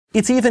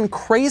It's even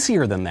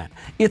crazier than that.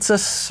 It's a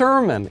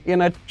sermon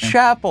in a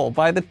chapel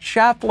by the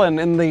chaplain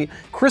in the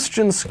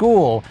Christian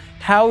school.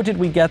 How did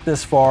we get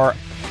this far?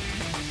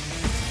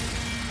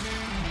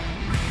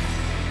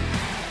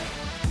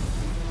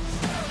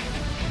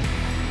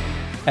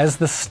 As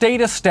the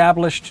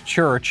state-established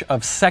church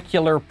of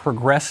secular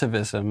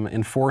progressivism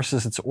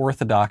enforces its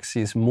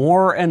orthodoxies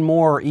more and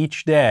more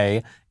each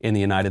day in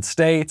the United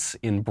States,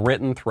 in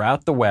Britain,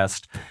 throughout the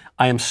West,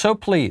 I am so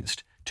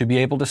pleased to be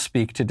able to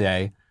speak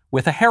today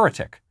with a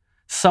heretic,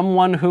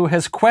 someone who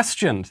has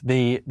questioned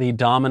the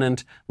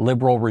dominant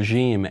liberal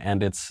regime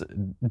and its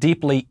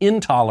deeply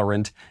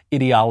intolerant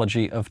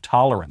ideology of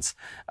tolerance.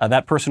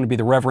 That person would be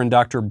the Reverend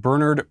Dr.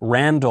 Bernard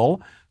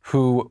Randall,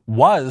 who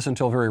was,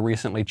 until very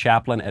recently,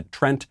 chaplain at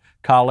Trent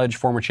College,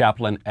 former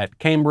chaplain at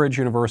Cambridge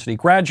University,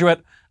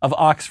 graduate of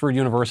Oxford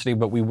University,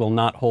 but we will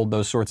not hold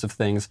those sorts of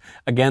things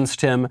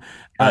against him.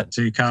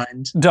 Too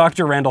kind.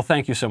 Dr. Randall,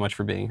 thank you so much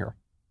for being here.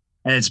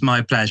 It's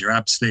my pleasure.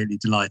 Absolutely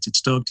delighted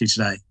to talk to you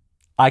today.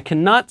 I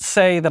cannot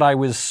say that I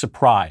was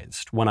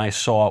surprised when I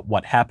saw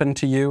what happened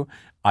to you.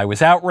 I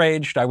was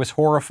outraged, I was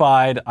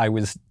horrified, I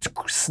was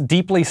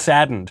deeply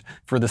saddened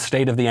for the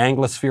state of the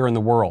Anglosphere in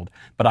the world,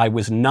 but I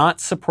was not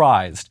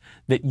surprised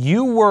that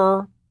you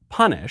were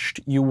punished,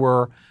 you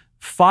were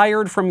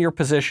fired from your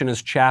position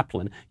as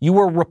chaplain, you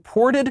were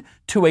reported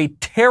to a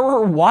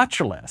terror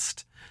watch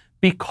list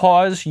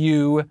because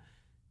you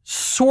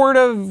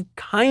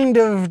kind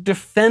of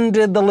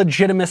defended the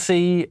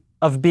legitimacy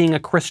of being a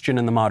Christian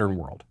in the modern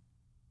world.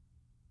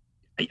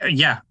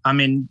 Yeah, I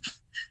mean,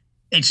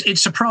 it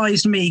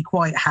surprised me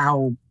quite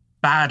how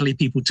badly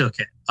people took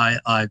it.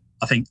 I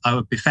think I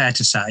would be fair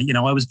to say,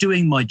 I was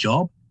doing my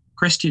job,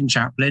 Christian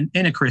chaplain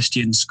in a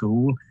Christian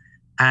school,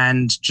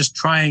 and just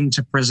trying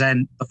to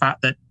present the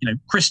fact that,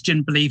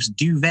 Christian beliefs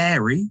do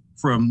vary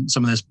from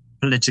some of this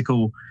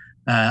political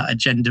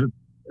agenda,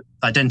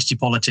 identity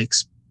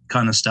politics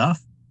kind of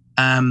stuff,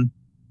 and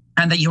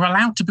that you're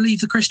allowed to believe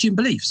the Christian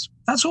beliefs.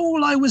 That's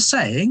all I was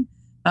saying,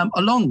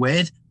 along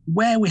with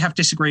where we have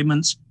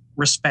disagreements,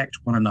 respect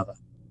one another.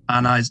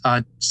 And I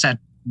said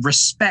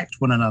respect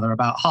one another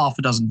about half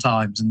a dozen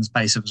times in the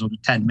space of a sort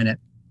of 10-minute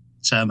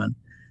sermon.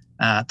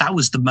 That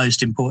was the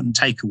most important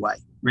takeaway,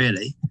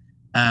 really.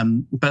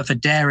 But for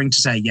daring to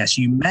say, yes,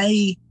 you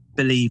may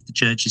believe the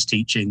church's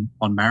teaching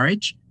on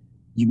marriage.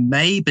 You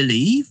may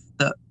believe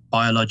that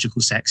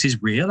biological sex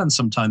is real and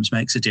sometimes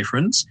makes a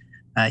difference.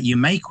 You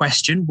may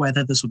question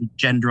whether the sort of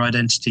gender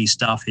identity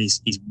stuff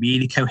is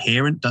really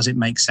coherent. Does it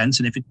make sense?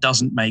 And if it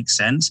doesn't make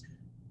sense,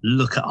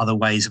 look at other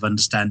ways of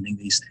understanding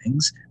these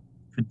things.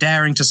 For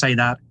daring to say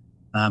that,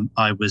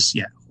 I was,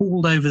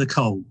 hauled over the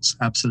coals.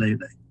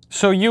 Absolutely.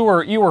 So you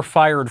were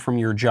fired from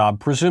your job,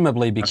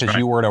 presumably because That's right.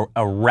 You were at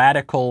a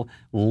radical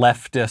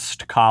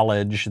leftist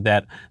college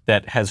that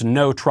has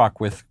no truck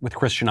with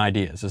Christian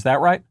ideas. Is that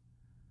right?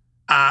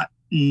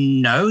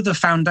 No, the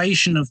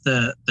foundation of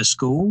the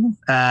school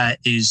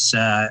is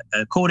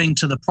according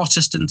to the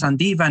Protestant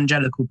and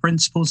evangelical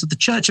principles of the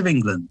Church of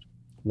England.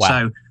 Wow.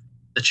 So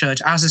the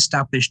church as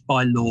established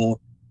by law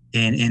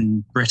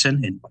in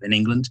Britain, in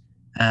England.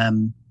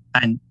 On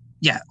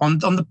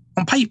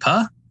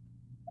paper,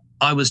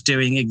 I was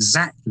doing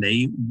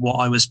exactly what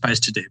I was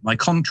supposed to do. My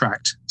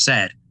contract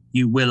said,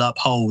 you will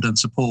uphold and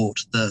support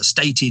the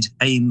stated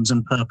aims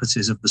and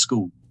purposes of the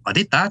school. I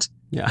did that.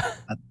 Yeah.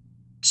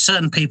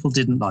 Certain people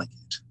didn't like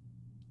it.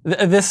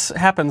 This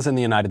happens in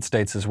the United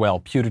States as well.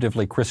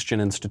 Putatively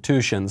Christian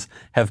institutions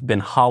have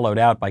been hollowed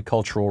out by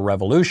cultural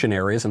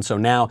revolutionaries, and so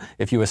now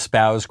if you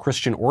espouse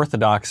Christian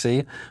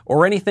orthodoxy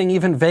or anything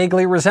even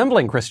vaguely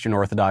resembling Christian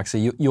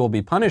orthodoxy, you will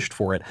be punished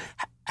for it.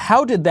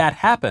 How did that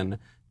happen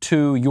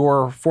to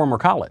your former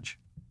college?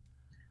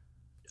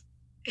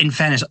 In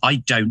fairness, I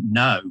don't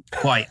know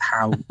quite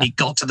how it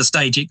got to the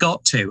stage it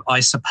got to. I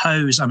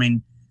suppose,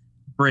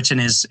 Britain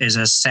is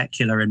as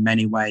secular in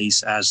many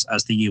ways as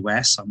the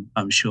US,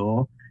 I'm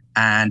sure.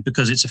 And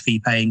because it's a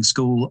fee-paying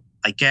school,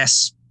 I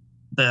guess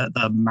the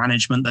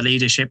management, the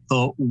leadership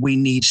thought we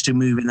need to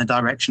move in the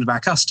direction of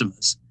our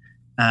customers,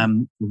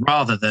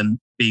 rather than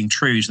being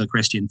true to the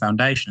Christian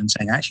foundation and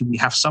saying, actually, we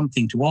have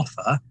something to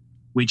offer,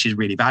 which is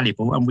really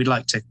valuable, and we'd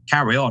like to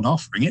carry on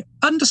offering it,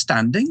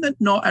 understanding that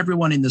not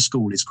everyone in the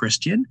school is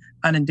Christian.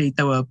 And indeed,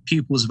 there were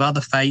pupils of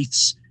other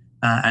faiths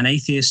and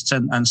atheists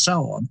and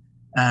so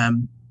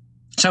on.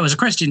 So as a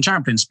Christian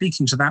chaplain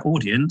speaking to that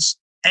audience,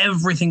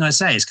 everything I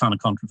say is kind of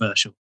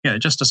controversial.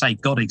 Just to say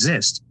God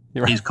exists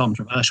is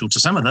controversial to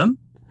some of them.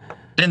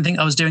 Didn't think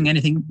I was doing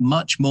anything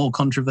much more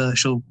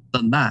controversial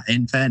than that,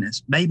 in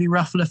fairness. Maybe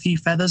ruffle a few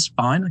feathers,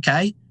 fine,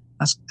 okay.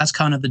 That's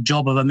kind of the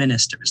job of a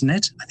minister, isn't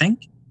it, I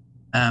think?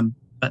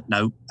 But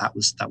no, that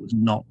was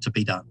not to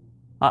be done.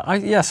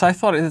 Yes, I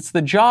thought it's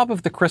the job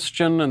of the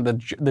Christian and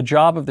the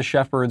job of the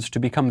shepherds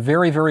to become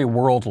very, very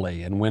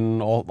worldly and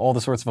win all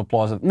the sorts of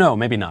applause. No,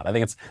 maybe not. I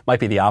think it might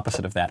be the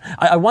opposite of that.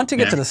 I want to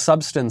get to the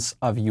substance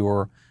of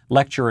your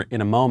lecture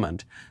in a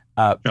moment.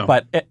 Sure.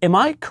 But am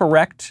I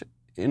correct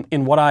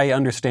in what I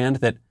understand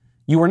that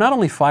you were not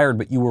only fired,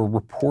 but you were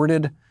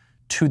reported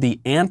to the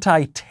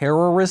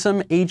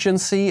anti-terrorism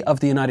agency of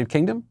the United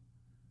Kingdom?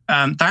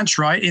 That's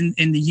right.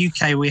 In the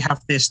UK, we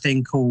have this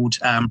thing called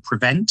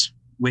Prevent,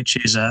 which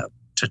is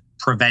to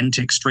prevent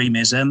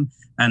extremism.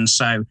 And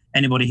so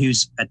anybody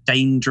who's a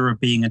danger of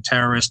being a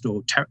terrorist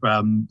or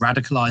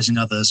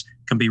radicalizing others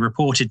can be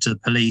reported to the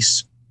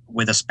police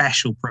with a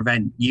special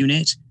Prevent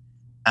unit.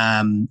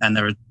 And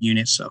there are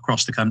units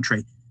across the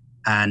country.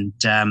 And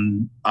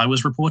I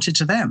was reported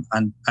to them.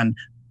 And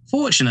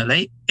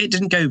fortunately, it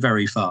didn't go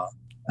very far.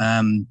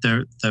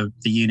 The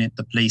unit,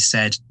 the police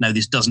said, no,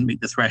 this doesn't meet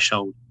the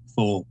threshold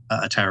for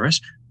a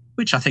terrorist,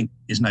 which I think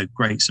is no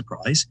great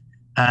surprise.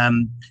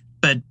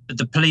 But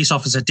the police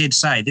officer did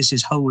say this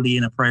is wholly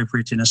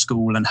inappropriate in a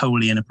school and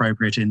wholly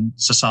inappropriate in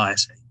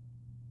society,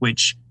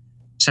 which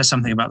says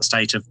something about the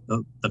state of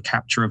the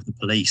capture of the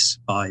police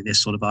by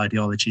this sort of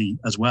ideology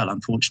as well,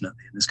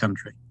 unfortunately, in this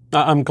country.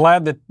 I'm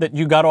glad that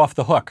you got off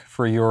the hook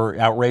for your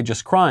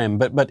outrageous crime,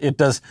 but it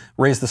does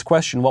raise this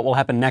question, what will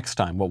happen next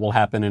time? What will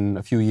happen in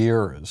a few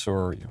years,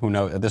 or who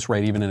knows, at this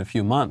rate, even in a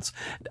few months?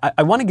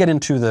 I want to get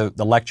into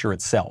the lecture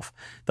itself.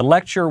 The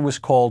lecture was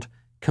called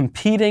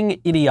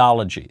Competing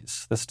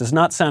Ideologies. This does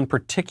not sound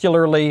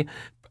particularly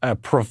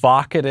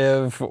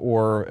provocative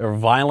or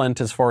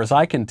violent as far as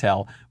I can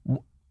tell.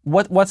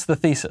 What's the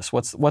thesis?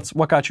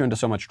 What got you into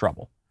so much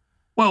trouble?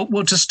 Well,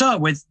 to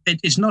start with,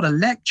 it's not a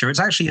lecture. It's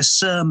actually a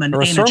sermon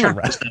in a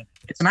chapel. Right?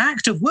 It's an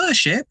act of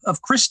worship,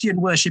 of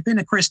Christian worship in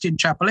a Christian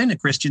chapel, in a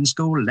Christian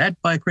school, led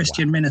by a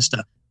Christian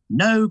minister.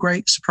 No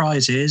great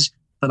surprises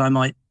that I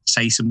might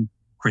say some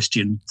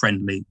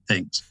Christian-friendly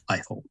things, I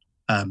thought.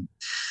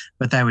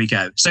 But there we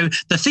go. So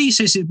the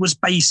thesis, it was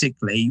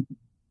basically,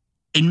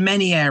 in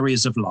many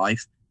areas of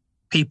life,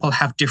 people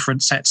have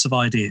different sets of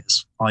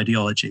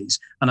ideologies.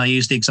 And I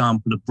used the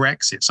example of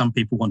Brexit. Some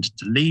people wanted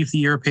to leave the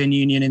European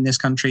Union in this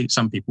country.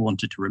 Some people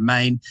wanted to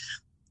remain.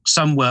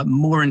 Some were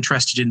more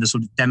interested in the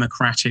sort of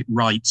democratic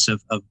rights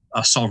of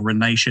a sovereign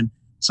nation.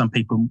 Some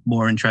people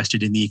more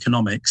interested in the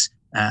economics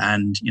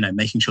and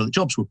making sure that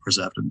jobs were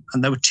preserved.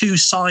 And there were two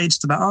sides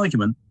to that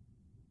argument.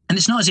 And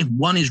it's not as if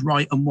one is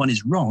right and one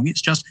is wrong. It's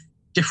just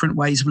different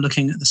ways of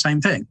looking at the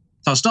same thing.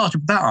 So I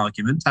started with that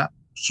argument, that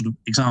sort of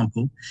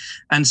example,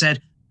 and said,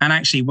 and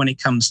actually, when it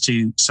comes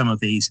to some of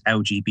these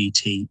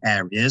LGBT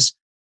areas,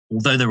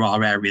 although there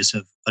are areas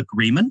of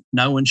agreement,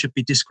 no one should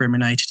be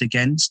discriminated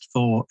against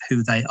for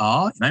who they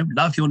are.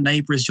 Love your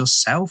neighbor as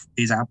yourself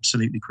is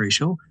absolutely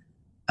crucial.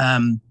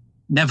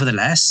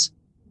 Nevertheless,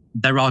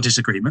 there are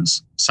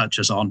disagreements, such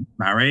as on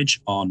marriage,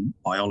 on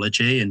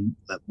biology, and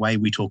the way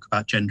we talk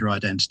about gender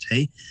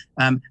identity.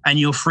 And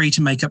you're free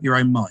to make up your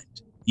own mind.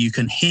 You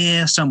can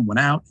hear someone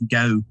out and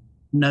go,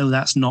 no,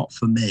 that's not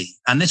for me.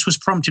 And this was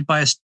prompted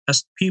by a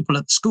pupil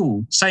at the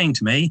school saying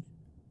to me,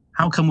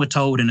 how come we're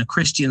told in a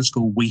Christian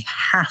school we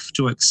have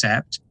to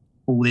accept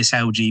all this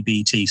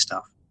LGBT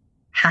stuff?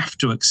 Have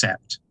to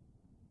accept.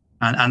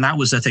 And that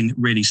was the thing that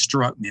really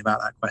struck me about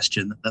that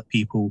question, that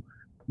people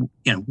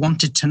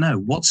wanted to know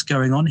what's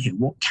going on here.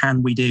 What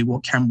can we do?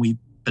 What can we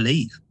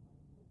believe?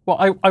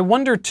 Well, I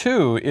wonder,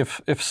 too,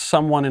 if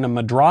someone in a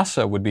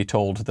madrasa would be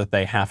told that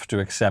they have to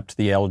accept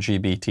the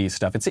LGBT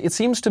stuff. It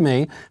seems to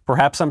me,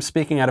 perhaps I'm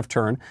speaking out of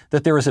turn,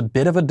 that there is a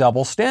bit of a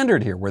double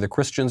standard here, where the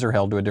Christians are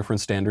held to a different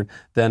standard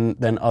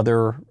than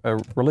other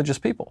religious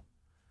people.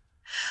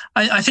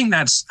 I think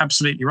that's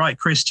absolutely right.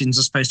 Christians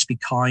are supposed to be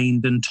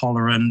kind and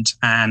tolerant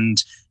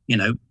and,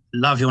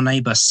 love your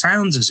neighbor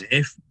sounds as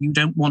if you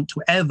don't want to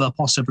ever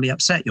possibly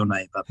upset your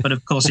neighbor. But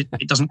of course, it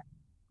doesn't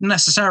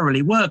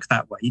necessarily work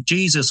that way.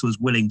 Jesus was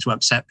willing to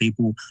upset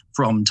people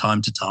from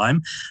time to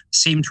time.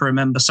 Seem to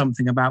remember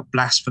something about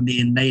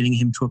blasphemy and nailing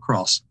him to a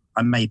cross.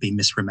 I may be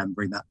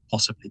misremembering that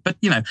possibly, but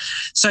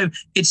so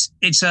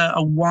it's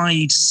a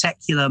wide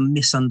secular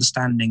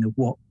misunderstanding of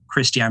what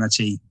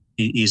Christianity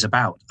is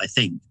about. I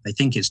think they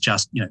think it's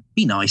just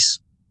be nice,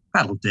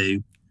 that'll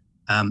do.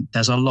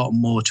 There's a lot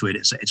more to it.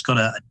 It's got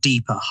a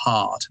deeper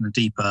heart and a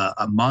deeper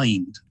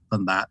mind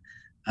than that,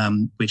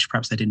 which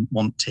perhaps they didn't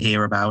want to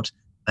hear about.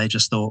 They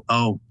just thought,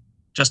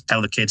 just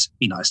tell the kids,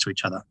 be nice to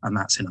each other, and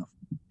that's enough.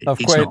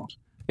 It's not.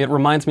 It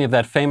reminds me of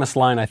that famous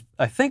line,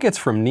 I think it's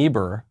from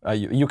Niebuhr,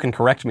 you can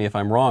correct me if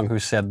I'm wrong, who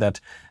said that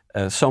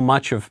so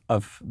much of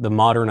the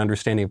modern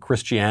understanding of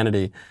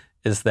Christianity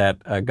is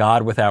that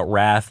God without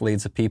wrath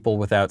leads a people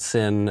without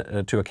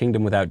sin to a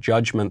kingdom without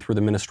judgment through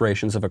the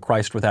ministrations of a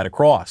Christ without a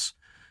cross,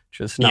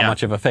 which is not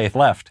much of a faith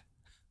left.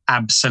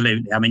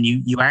 Absolutely. I mean,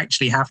 you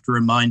actually have to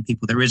remind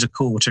people there is a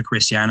core to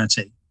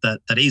Christianity that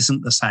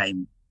isn't the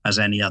same as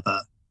any other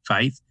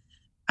faith.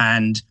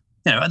 And,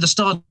 at the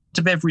start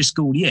of every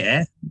school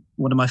year,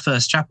 one of my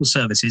first chapel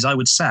services, I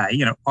would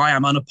say, I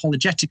am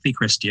unapologetically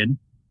Christian.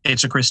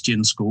 It's a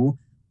Christian school.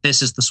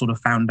 This is the sort of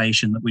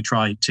foundation that we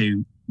try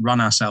to run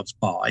ourselves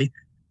by.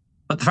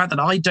 But the fact that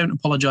I don't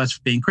apologize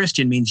for being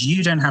Christian means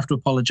you don't have to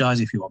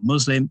apologize if you are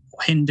Muslim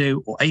or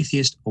Hindu or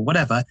atheist or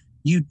whatever.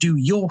 You do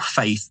your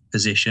faith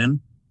position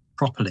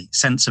properly,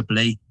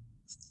 sensibly,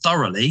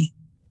 thoroughly,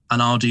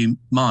 and I'll do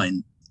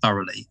mine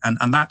thoroughly.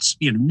 And that's,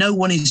 no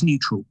one is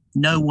neutral.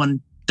 No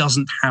one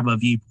doesn't have a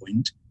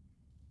viewpoint,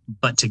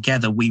 but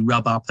together we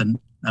rub up and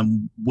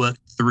and work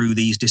through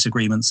these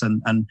disagreements,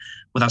 and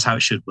well, that's how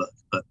it should work,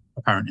 but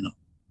apparently not.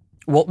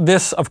 Well,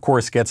 this, of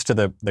course, gets to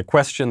the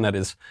question that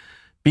is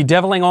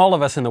bedeviling all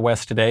of us in the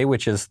West today,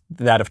 which is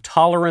that of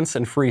tolerance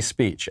and free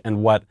speech.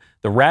 And what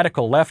the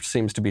radical left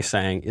seems to be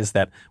saying is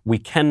that we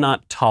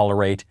cannot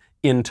tolerate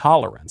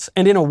intolerance.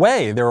 And in a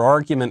way, their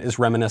argument is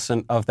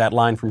reminiscent of that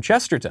line from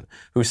Chesterton,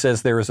 who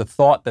says there is a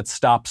thought that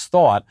stops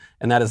thought,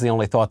 and that is the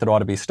only thought that ought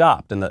to be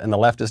stopped. And the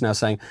left is now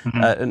saying,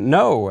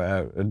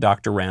 no,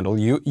 Dr. Randall,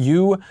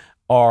 you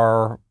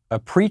are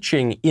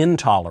preaching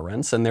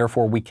intolerance, and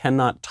therefore we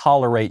cannot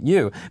tolerate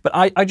you. But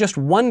I just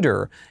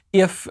wonder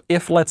if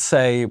let's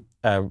say,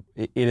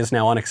 it is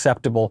now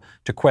unacceptable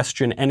to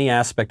question any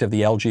aspect of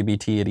the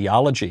LGBT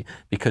ideology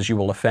because you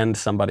will offend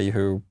somebody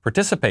who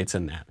participates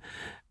in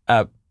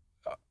that.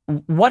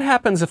 What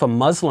happens if a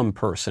Muslim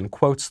person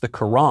quotes the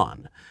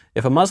Quran?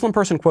 If a Muslim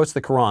person quotes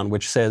the Quran,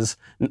 which says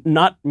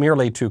not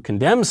merely to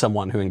condemn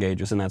someone who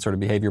engages in that sort of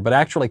behavior, but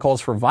actually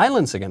calls for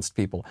violence against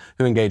people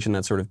who engage in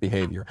that sort of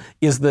behavior,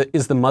 is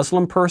the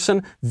Muslim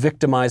person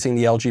victimizing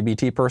the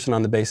LGBT person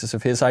on the basis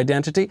of his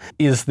identity?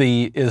 Is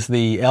the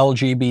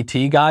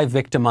LGBT guy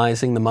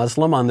victimizing the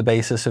Muslim on the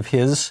basis of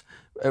his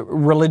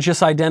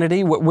religious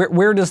identity?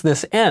 Where does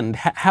this end?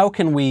 How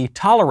can we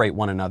tolerate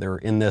one another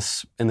in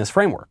this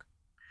framework?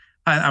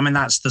 I mean,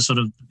 that's the sort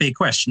of big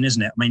question,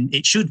 isn't it? I mean,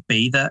 it should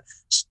be that,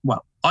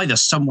 well, either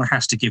someone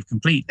has to give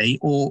completely,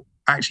 or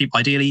actually,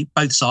 ideally,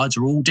 both sides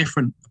are all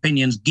different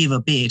opinions, give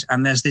a bit,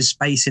 and there's this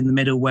space in the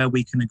middle where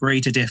we can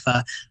agree to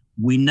differ.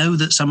 We know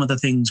that some of the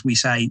things we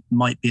say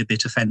might be a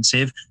bit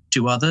offensive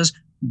to others,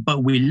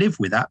 but we live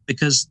with that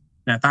because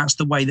that's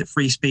the way that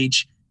free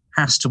speech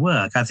has to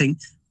work. I think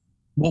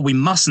what we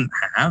mustn't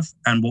have,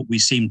 and what we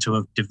seem to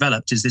have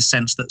developed, is this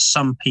sense that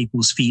some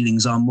people's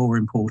feelings are more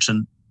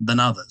important than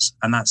others.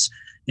 And that's,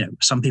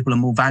 some people are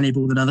more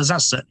valuable than others.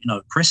 That's a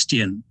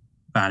Christian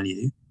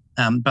value,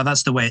 but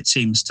that's the way it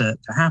seems to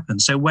happen.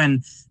 So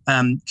when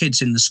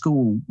kids in the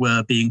school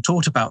were being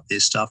taught about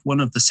this stuff, one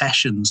of the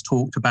sessions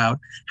talked about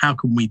how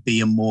can we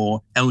be a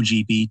more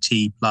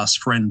LGBT plus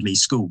friendly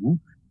school?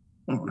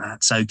 Well,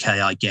 that's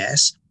okay, I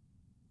guess.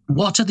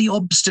 What are the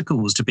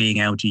obstacles to being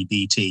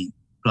LGBT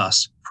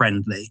plus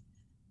friendly?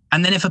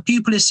 And then if a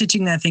pupil is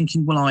sitting there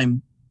thinking, well,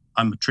 I'm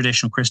a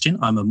traditional Christian,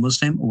 I'm a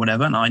Muslim or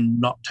whatever, and I'm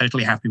not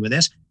totally happy with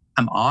this,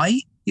 am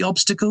I the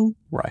obstacle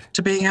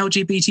to being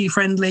LGBT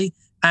friendly?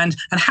 And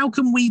how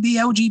can we be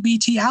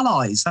LGBT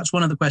allies? That's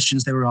one of the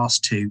questions they were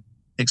asked to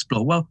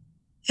explore. Well,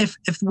 if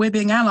we're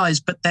being allies,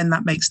 but then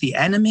that makes the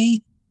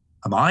enemy,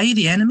 am I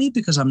the enemy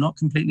because I'm not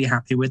completely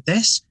happy with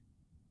this?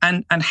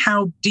 And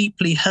how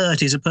deeply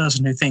hurt is a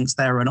person who thinks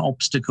they're an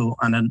obstacle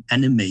and an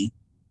enemy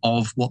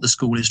of what the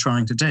school is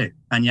trying to do?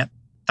 And yet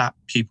that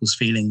pupil's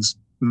feelings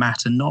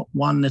matter not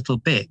one little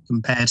bit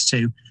compared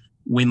to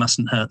we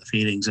mustn't hurt the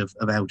feelings of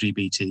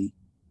LGBT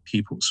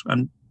pupils.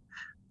 And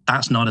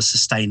that's not a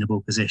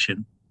sustainable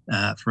position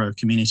for a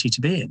community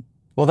to be in.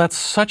 Well, that's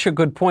such a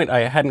good point.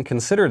 I hadn't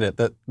considered it,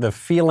 that the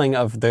feeling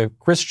of the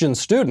Christian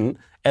student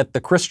at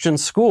the Christian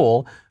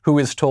school who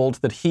is told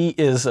that he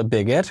is a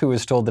bigot, who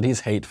is told that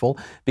he's hateful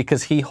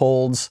because he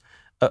holds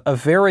a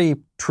very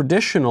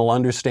traditional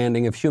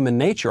understanding of human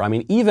nature. I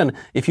mean, even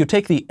if you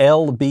take the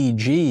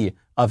LBG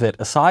of it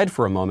aside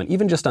for a moment,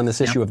 even just on this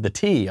issue of the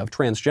T, of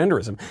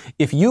transgenderism,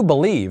 if you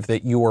believe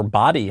that your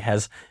body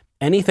has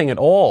anything at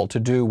all to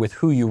do with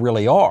who you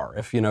really are,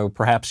 if,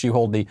 perhaps you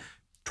hold the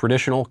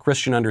traditional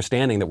Christian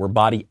understanding that we're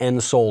body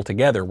and soul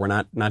together, we're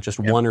not just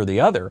one or the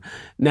other,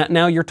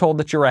 now you're told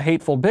that you're a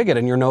hateful bigot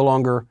and you're no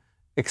longer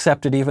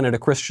accepted even at a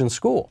Christian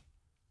school.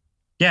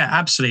 Yeah,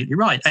 absolutely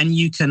right. And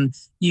you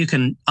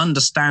can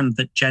understand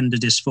that gender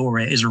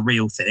dysphoria is a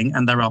real thing,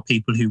 and there are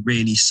people who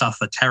really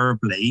suffer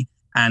terribly.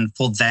 And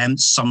for them,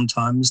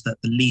 sometimes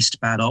that the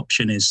least bad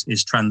option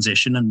is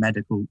transition and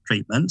medical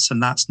treatments.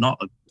 And that's not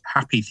a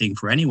happy thing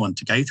for anyone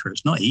to go through.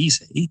 It's not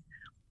easy.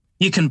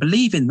 You can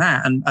believe in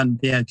that and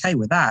be okay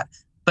with that,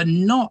 but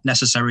not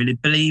necessarily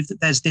believe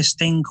that there's this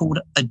thing called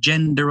a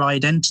gender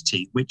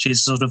identity, which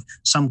is sort of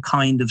some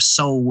kind of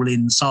soul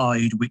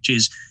inside, which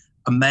is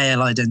a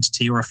male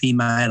identity or a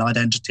female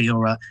identity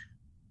or a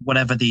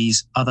whatever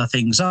these other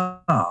things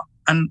are.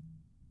 And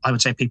I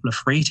would say people are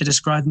free to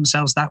describe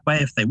themselves that way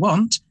if they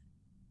want,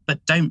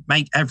 but don't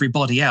make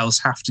everybody else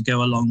have to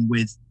go along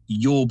with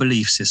your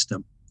belief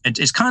system.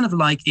 It's kind of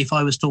like if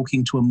I was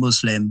talking to a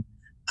Muslim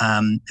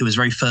who was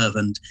very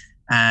fervent,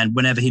 and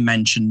whenever he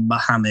mentioned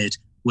Muhammad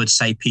would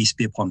say peace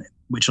be upon him,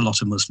 which a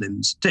lot of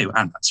Muslims do.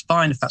 And that's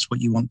fine if that's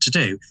what you want to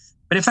do.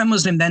 But if that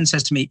Muslim then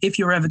says to me, if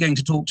you're ever going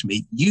to talk to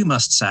me, you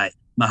must say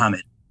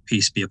Muhammad,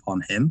 peace be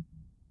upon him,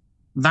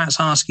 that's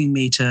asking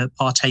me to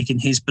partake in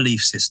his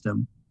belief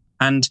system.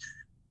 And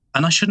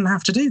I shouldn't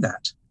have to do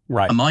that.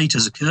 Right. I might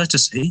as a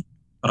courtesy,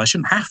 but I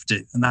shouldn't have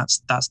to. And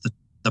that's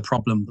the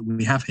problem that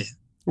we have here.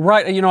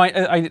 Right.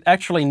 I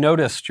actually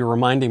noticed, you're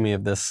reminding me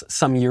of this,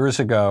 some years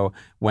ago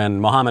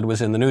when Muhammad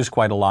was in the news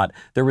quite a lot.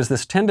 There was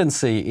this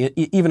tendency,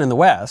 even in the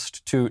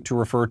West, to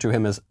refer to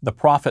him as the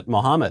Prophet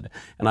Muhammad.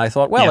 And I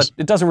thought, well, Yes.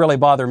 it doesn't really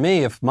bother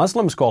me if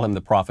Muslims call him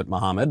the Prophet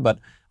Muhammad, but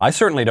I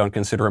certainly don't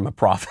consider him a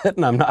prophet,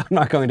 and I'm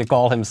not going to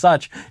call him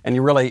such. And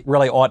you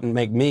really oughtn't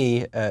make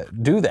me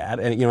do that,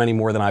 and any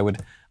more than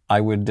I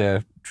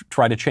would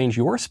try to change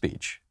your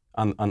speech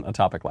on a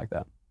topic like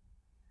that.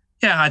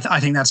 Yeah, I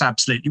think that's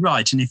absolutely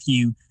right. And if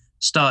you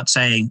start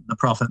saying the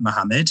Prophet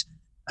Muhammad,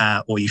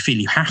 or you feel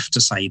you have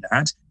to say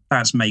that,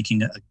 that's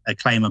making a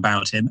claim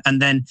about him. And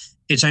then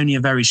it's only a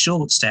very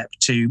short step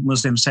to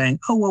Muslims saying,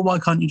 oh, well, why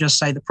can't you just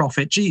say the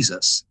Prophet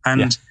Jesus?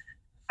 And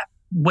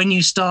when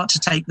you start to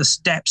take the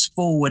steps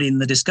forward in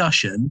the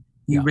discussion,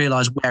 you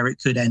realize where it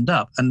could end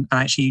up. And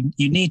actually,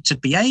 you need to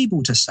be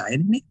able to say,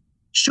 and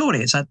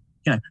surely it's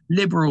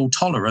liberal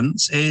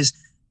tolerance is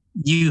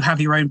you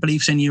have your own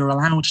beliefs and you're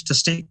allowed to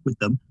stick with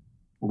them,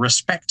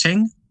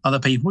 respecting other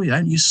people. You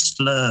don't use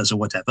slurs or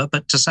whatever,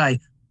 but to say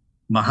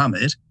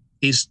Muhammad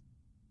is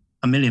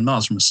a million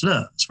miles from a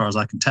slur, as far as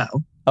I can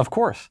tell. Of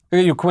course.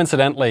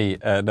 Coincidentally,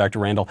 Dr.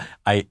 Randall,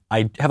 I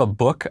have a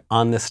book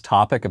on this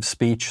topic of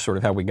speech, sort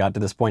of how we got to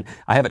this point.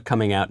 I have it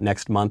coming out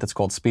next month. It's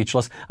called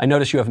Speechless. I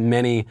notice you have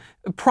many,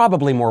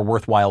 probably more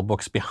worthwhile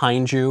books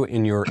behind you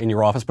in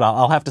your office, but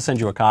I'll have to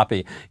send you a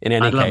copy in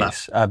any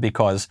case,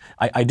 because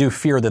I do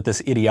fear that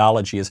this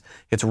ideology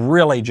it's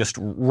really just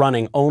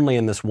running only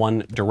in this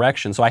one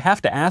direction. So I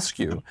have to ask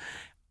you,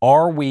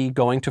 are we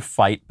going to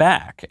fight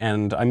back?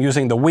 And I'm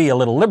using the we a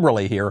little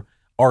liberally here.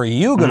 Are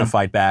you going to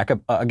fight back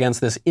against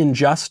this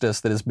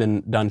injustice that has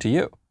been done to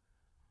you?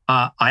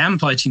 I am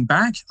fighting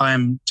back. I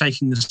am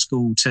taking the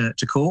school to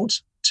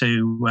court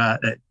to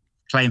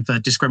claim for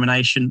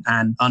discrimination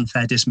and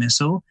unfair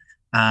dismissal,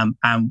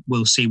 and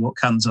we'll see what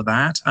comes of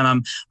that.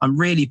 And I'm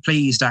really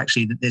pleased,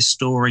 actually, that this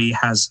story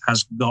has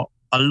got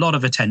a lot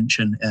of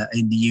attention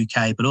in the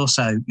UK, but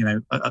also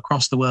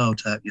across the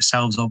world.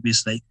 Yourselves,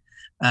 obviously.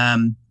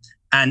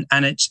 And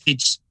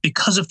it's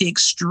because of the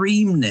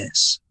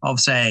extremeness of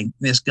saying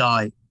this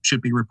guy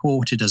should be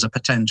reported as a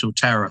potential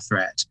terror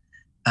threat.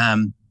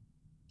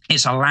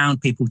 It's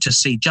allowed people to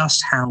see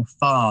just how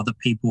far the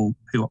people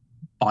who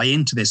buy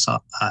into this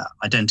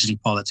identity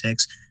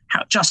politics,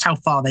 how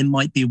far they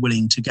might be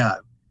willing to go.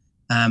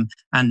 And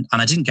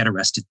I didn't get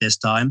arrested this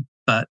time,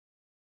 but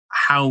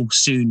how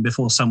soon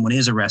before someone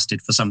is arrested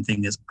for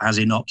something as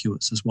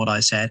innocuous as what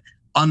I said,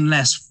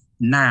 unless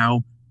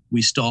now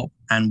we stop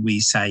and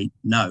we say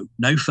no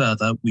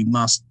further. We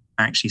must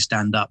actually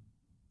stand up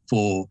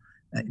for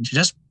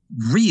just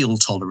real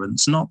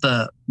tolerance, not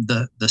the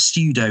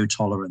pseudo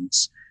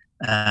tolerance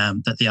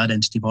that the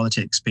identity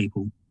politics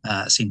people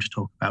seem to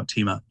talk about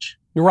too much.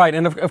 Right,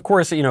 and of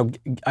course,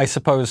 I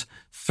suppose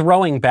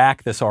throwing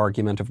back this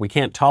argument of we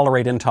can't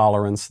tolerate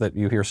intolerance that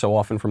you hear so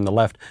often from the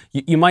left,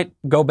 you might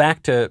go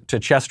back to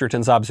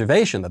Chesterton's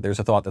observation that there's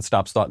a thought that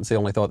stops thought and it's the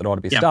only thought that ought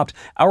to be stopped.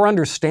 Our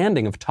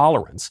understanding of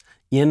tolerance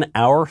in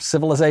our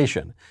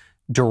civilization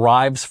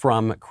derives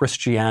from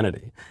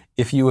Christianity.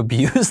 If you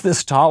abuse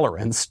this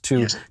tolerance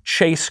to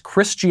chase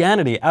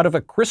Christianity out of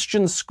a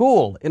Christian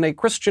school in a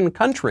Christian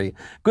country,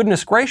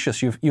 goodness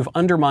gracious, you've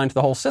undermined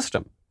the whole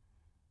system.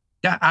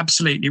 Yeah,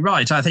 absolutely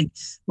right. I think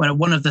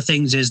one of the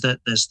things is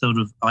that this sort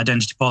of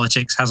identity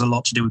politics has a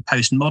lot to do with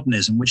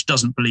postmodernism, which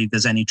doesn't believe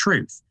there's any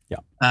truth.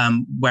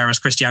 Whereas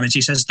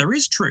Christianity says there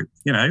is truth.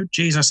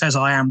 Jesus says,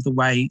 I am the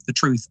way, the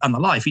truth, and the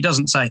life. He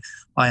doesn't say,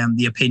 I am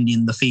the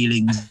opinion, the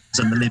feelings,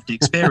 and the lived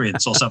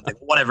experience or something,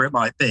 whatever it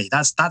might be.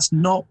 That's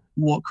not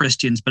what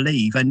Christians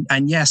believe.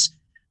 And yes,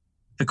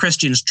 for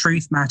Christians,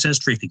 truth matters,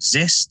 truth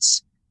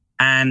exists.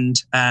 And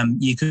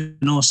you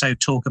can also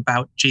talk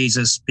about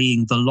Jesus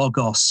being the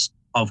logos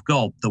of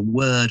God, the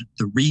word,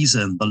 the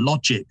reason, the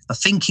logic, the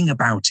thinking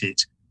about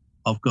it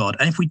of God.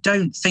 And if we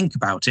don't think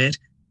about it,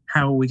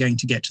 how are we going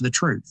to get to the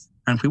truth?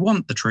 And if we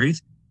want the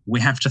truth,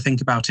 we have to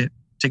think about it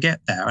to get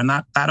there. And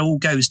that all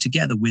goes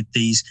together with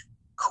these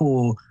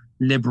core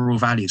liberal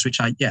values, which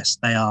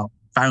they are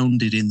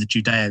founded in the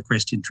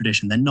Judeo-Christian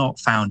tradition. They're not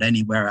found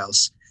anywhere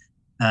else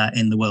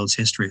in the world's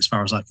history, as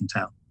far as I can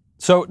tell.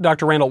 So,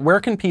 Dr. Randall, where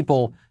can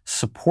people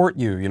support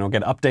you?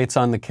 Get updates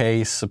on the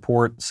case,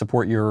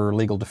 support your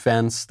legal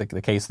defense,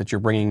 the case that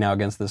you're bringing now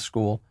against this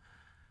school?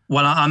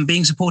 Well, I'm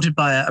being supported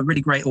by a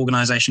really great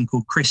organisation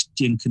called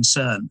Christian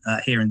Concern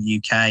here in the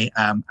UK,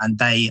 and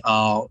they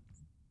are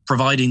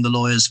providing the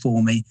lawyers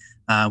for me,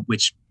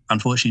 which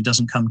unfortunately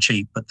doesn't come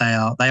cheap, but they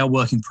are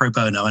working pro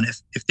bono. And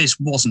if this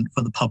wasn't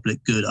for the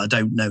public good, I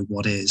don't know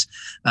what is.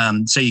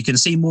 So you can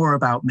see more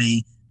about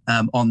me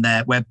on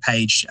their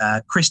webpage,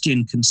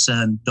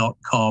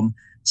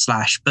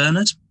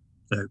 christianconcern.com/Bernard.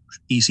 So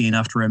easy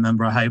enough to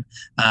remember, I hope.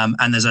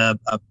 And there's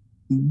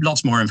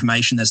lots more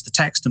information. There's the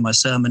text of my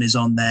sermon is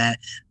on there.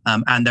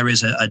 And there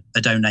is a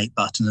donate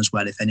button as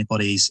well, if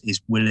anybody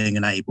is willing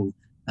and able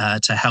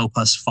to help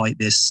us fight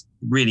this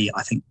really,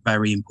 I think,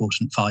 very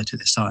important fight at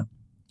this time.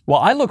 Well,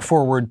 I look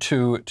forward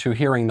to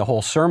hearing the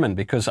whole sermon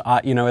because,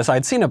 as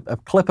I'd seen a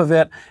clip of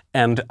it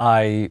and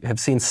I have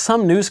seen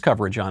some news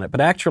coverage on it, but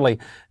actually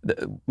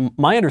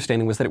my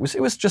understanding was that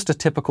it was just a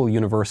typical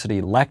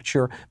university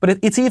lecture, but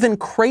it's even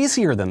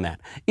crazier than that.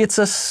 It's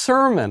a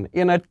sermon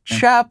in a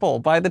chapel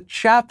by the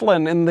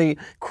chaplain in the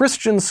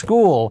Christian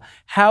school.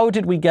 How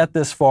did we get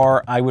this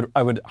far? I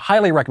would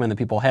highly recommend that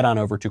people head on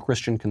over to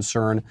Christian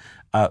Concern,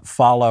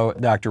 follow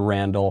Dr.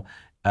 Randall,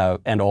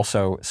 and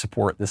also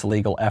support this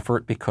legal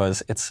effort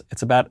because it's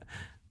about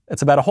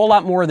a whole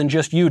lot more than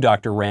just you,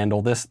 Dr.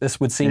 Randall. This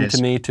would seem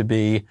to me to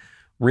be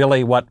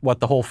really what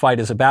the whole fight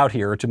is about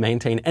here, to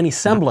maintain any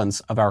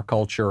semblance of our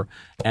culture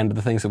and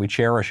the things that we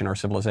cherish in our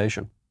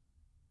civilization.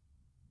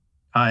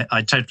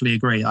 I totally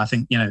agree. I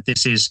think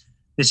this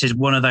is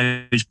one of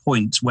those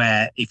points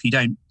where if you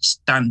don't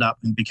stand up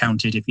and be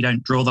counted, if you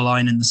don't draw the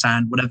line in the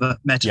sand, whatever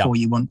metaphor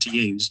you want to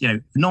use,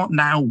 not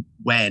now,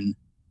 when?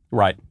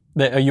 Right.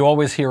 You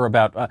always hear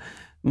about,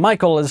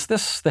 Michael, is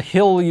this the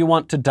hill you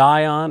want to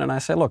die on? And I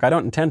say, look, I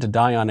don't intend to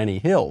die on any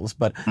hills,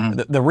 but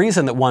the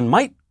reason that one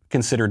might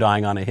consider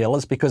dying on a hill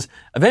is because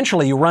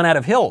eventually you run out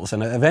of hills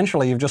and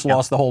eventually you've just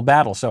lost the whole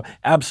battle. So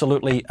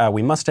absolutely,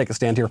 we must take a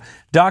stand here.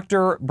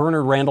 Dr.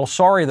 Bernard Randall,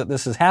 sorry that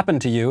this has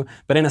happened to you,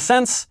 but in a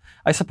sense,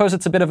 I suppose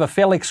it's a bit of a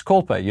felix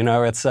culpa.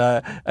 It's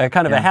a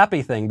kind of a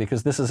happy thing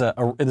because this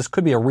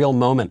could be a real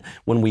moment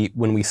when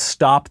we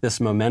stop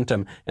this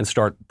momentum and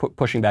start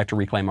pushing back to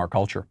reclaim our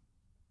culture.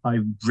 I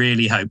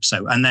really hope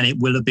so. And then it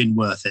will have been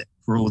worth it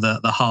for all the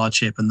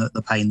hardship and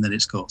the pain that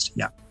it's caused.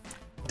 Yeah.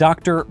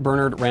 Dr.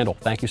 Bernard Randall,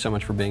 thank you so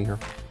much for being here.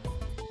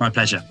 My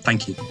pleasure.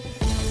 Thank you.